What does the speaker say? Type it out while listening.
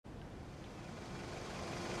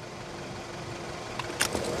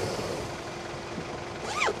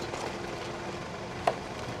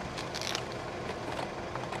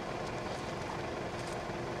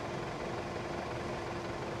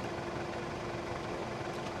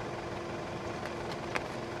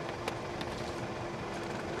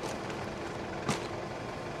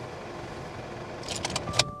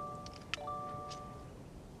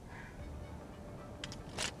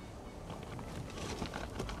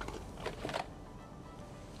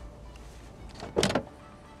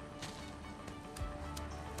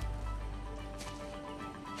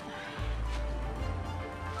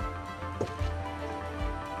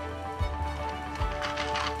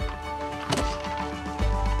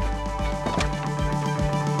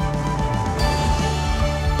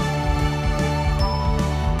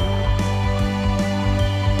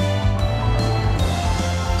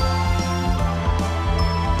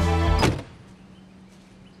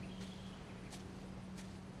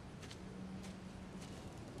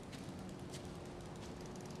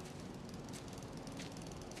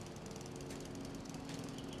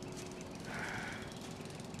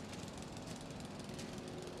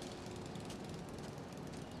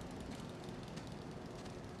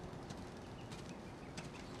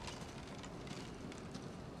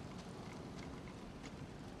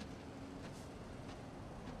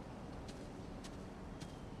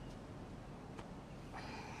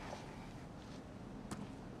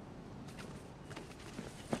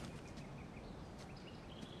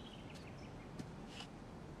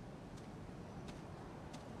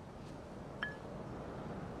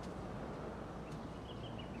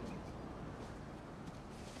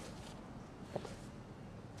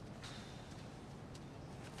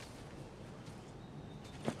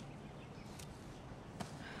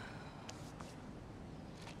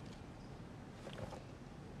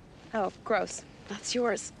Oh, gross. That's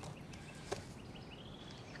yours.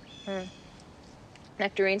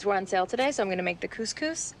 Nectarines were on sale today, so I'm gonna make the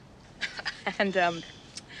couscous. And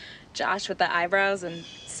Josh with the eyebrows and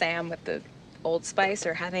Sam with the Old Spice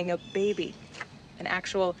are having a baby. An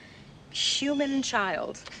actual human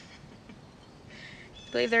child.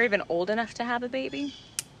 I believe they're even old enough to have a baby,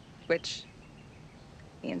 which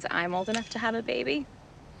means I'm old enough to have a baby.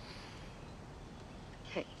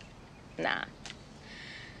 Nah.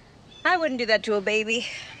 I wouldn't do that to a baby.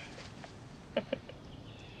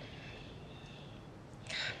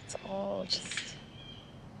 It's all just...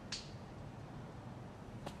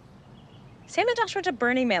 Sam and Josh went to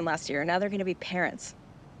Burning Man last year, and now they're gonna be parents.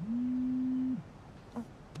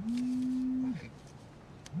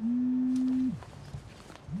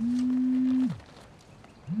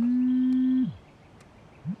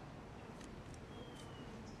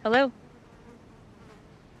 Hello?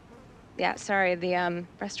 Yeah, sorry, the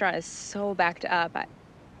restaurant is so backed up.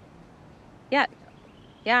 Yeah,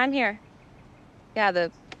 I'm here. Yeah,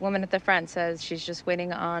 the woman at the front says she's just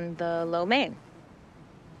waiting on the lo mein.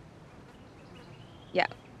 Yeah.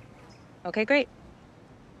 Okay, great.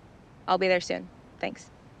 I'll be there soon.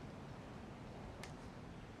 Thanks.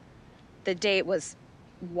 The date was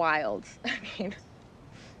wild. I mean,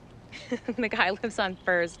 the guy lives on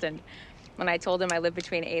First, and when I told him I lived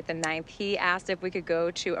between 8th and 9th, he asked if we could go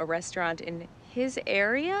to a restaurant in his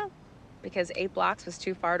area because 8 blocks was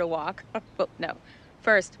too far to walk. Well, no.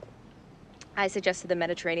 First, I suggested the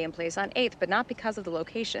Mediterranean place on 8th, but not because of the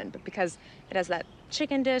location, but because it has that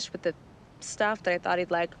chicken dish with the stuff that I thought he'd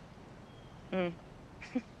like. And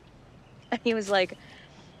he was like,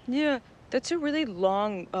 yeah, that's a really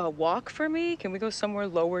long walk for me. Can we go somewhere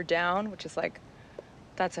lower down? Which is like,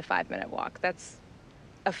 that's a 5-minute walk. That's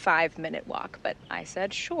a 5-minute walk. But I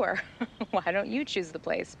said, sure. Why don't you choose the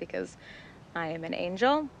place? Because I am an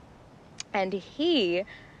angel. And he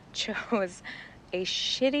chose a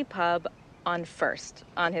shitty pub on First,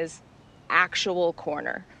 on his actual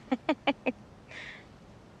corner.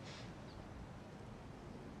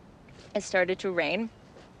 It started to rain,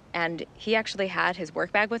 and he actually had his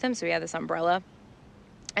work bag with him, so he had this umbrella.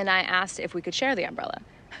 And I asked if we could share the umbrella.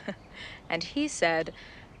 And he said,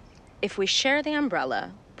 if we share the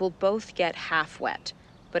umbrella, we'll both get half wet.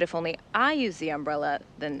 But if only I use the umbrella,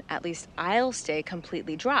 then at least I'll stay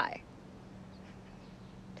completely dry.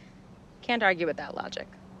 Can't argue with that logic.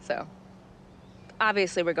 So,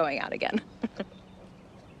 obviously we're going out again.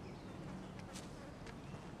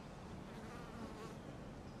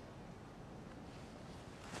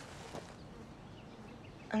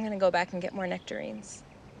 I'm gonna go back and get more nectarines.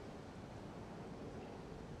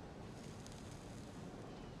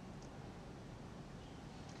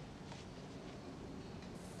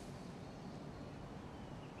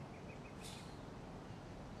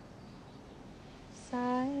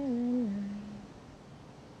 Silent night,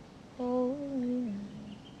 holy night.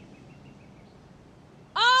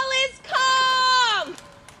 All is calm!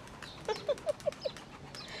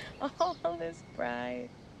 All is bright.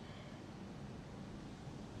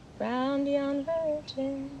 Round yon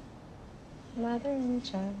virgin, mother and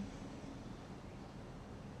child.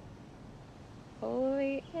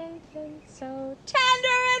 Holy infant, so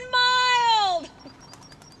tender and mild.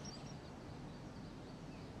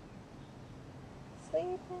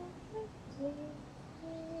 Sleep in the dreams.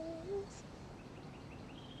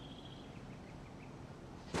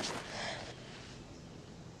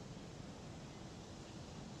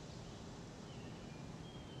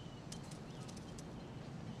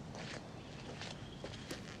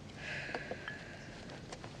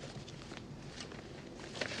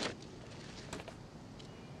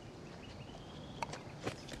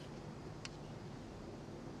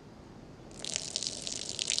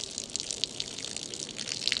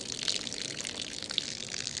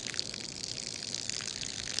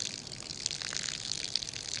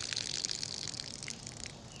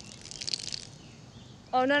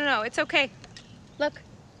 Oh, no, it's okay. Look.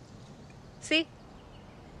 See?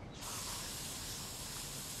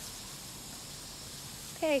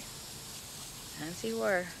 Okay. As you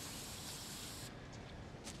were.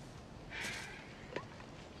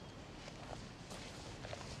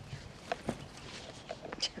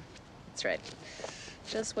 That's right.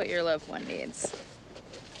 Just what your loved one needs.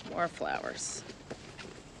 More flowers.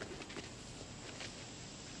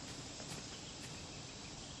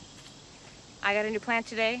 I got a new plant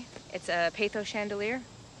today. It's a pathos chandelier.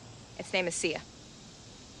 Its name is Sia.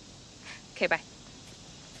 Okay, bye.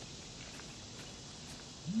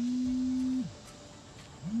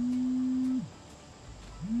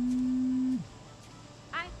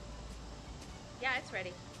 Hi. Yeah, it's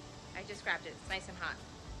ready. I just grabbed it. It's nice and hot.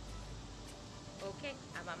 Okay,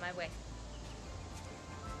 I'm on my way.